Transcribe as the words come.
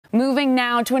Moving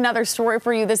now to another story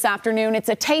for you this afternoon. It's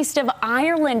a taste of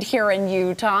Ireland here in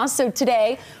Utah. So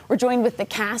today we're joined with the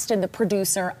cast and the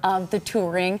producer of the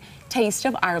touring Taste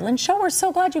of Ireland show. We're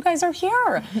so glad you guys are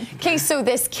here. Okay, so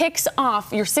this kicks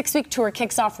off, your 6-week tour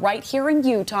kicks off right here in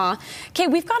Utah. Okay,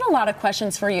 we've got a lot of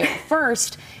questions for you.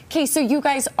 First, okay, so you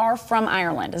guys are from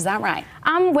Ireland, is that right?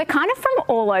 We're kind of from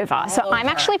all over. I'm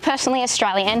actually personally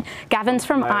Australian. Gavin's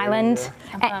from Ireland.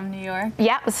 I'm from New York.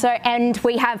 Yeah, and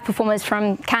we have performers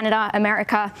from Canada,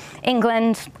 America,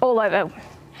 England, all over.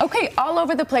 Okay, all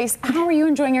over the place. How are you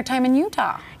enjoying your time in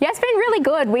Utah? Yeah, it's been really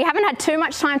good. We haven't had too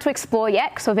much time to explore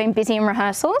yet because we've been busy in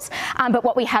rehearsals, but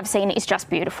what we have seen is just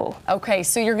beautiful. Okay,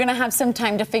 so you're gonna have some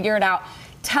time to figure it out.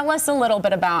 Tell us a little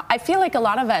bit about, I feel like a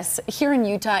lot of us here in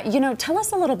Utah, tell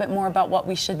us a little bit more about what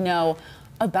we should know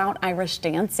about Irish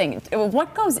dancing.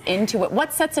 What goes into it?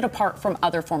 What sets it apart from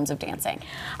other forms of dancing?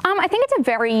 I think it's a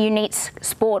very unique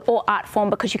sport or art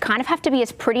form because you kind of have to be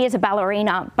as pretty as a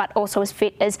ballerina, but also as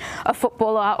fit as a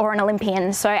footballer or an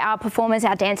Olympian. So our performers,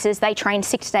 our dancers, they train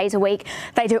 6 days a week.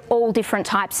 They do all different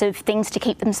types of things to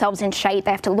keep themselves in shape.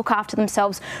 They have to look after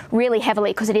themselves really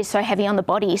heavily because it is so heavy on the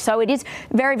body. So it is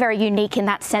very, very unique in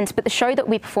that sense. But the show that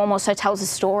we perform also tells a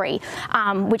story,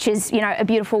 which is, a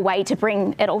beautiful way to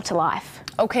bring it all to life.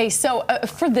 Okay, so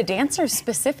for the dancers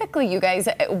specifically, you guys,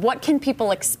 what can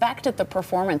people expect at the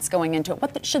performance going into it?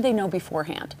 What should they know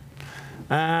beforehand?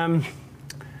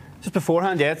 Just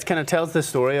beforehand, yeah, it kind of tells the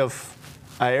story of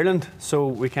Ireland. So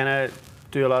we kind of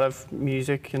do a lot of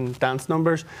music and dance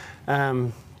numbers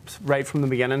right from the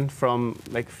beginning, from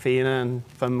like Fianna and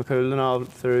Finn McCool and all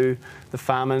through the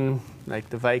famine, like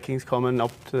the Vikings coming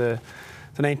up to the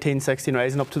 1916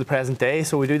 rising up to the present day.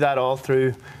 So we do that all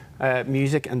through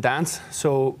music and dance.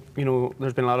 So,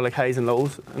 there's been a lot of like highs and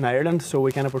lows in Ireland, so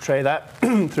we kind of portray that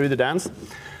through the dance.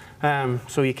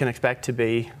 So you can expect to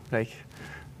be like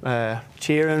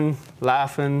cheering,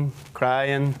 laughing,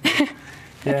 crying.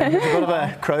 Yeah, there's a bit of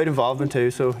a crowd involvement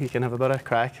too, so you can have a bit of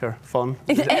crack or fun,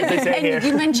 as they say here.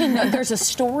 You mentioned that there's a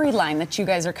storyline that you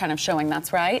guys are kind of showing,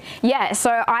 that's right? Yeah,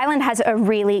 so Ireland has a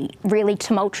really, really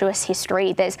tumultuous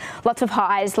history. There's lots of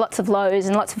highs, lots of lows,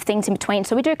 and lots of things in between.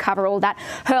 So we do cover all that.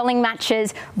 Hurling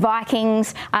matches,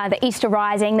 Vikings, the Easter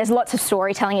Rising. There's lots of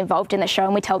storytelling involved in the show,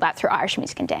 and we tell that through Irish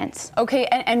music and dance. Okay,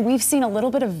 and we've seen a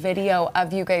little bit of video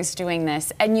of you guys doing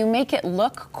this, and you make it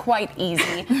look quite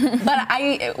easy.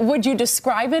 But would you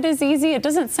describe it as easy? It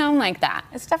doesn't sound like that.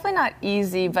 It's definitely not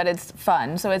easy, but it's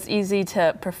fun. So it's easy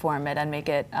to perform it and make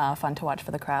it fun to watch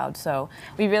for the crowd. So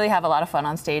we really have a lot of fun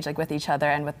on stage, like with each other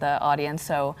and with the audience.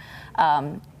 So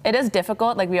it is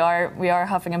difficult. Like we are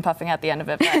huffing and puffing at the end of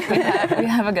it, but we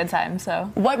have a good time. So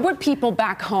what would people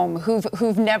back home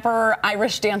who've never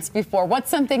Irish danced before? What's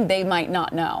something they might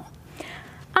not know?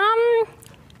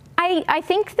 I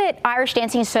think that Irish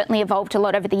dancing has certainly evolved a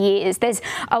lot over the years. There's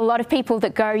a lot of people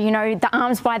that go, the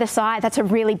arms by the side, that's a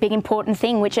really big important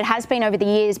thing, which it has been over the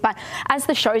years. But as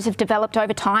the shows have developed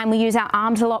over time, we use our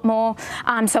arms a lot more.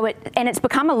 And it's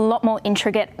become a lot more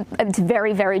intricate. It's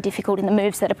very, very difficult in the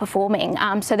moves that are performing.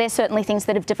 So there's certainly things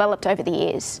that have developed over the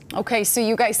years. Okay, so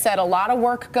you guys said a lot of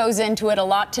work goes into it, a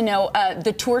lot to know.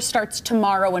 The tour starts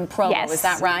tomorrow in Provo, yes. Is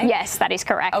that right? Yes, that is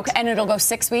correct. Okay, and it'll go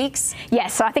 6 weeks?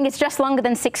 Yes, so I think it's just longer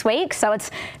than 6 weeks. So it's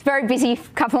a very busy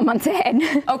couple of months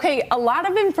ahead. Okay, a lot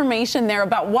of information there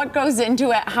about what goes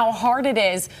into it, how hard it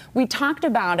is. We talked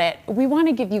about it. We want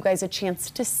to give you guys a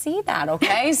chance to see that,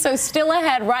 okay? So still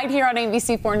ahead right here on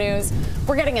ABC4 News,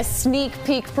 we're getting a sneak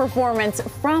peek performance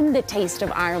from the Taste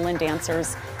of Ireland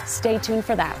dancers. Stay tuned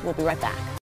for that. We'll be right back.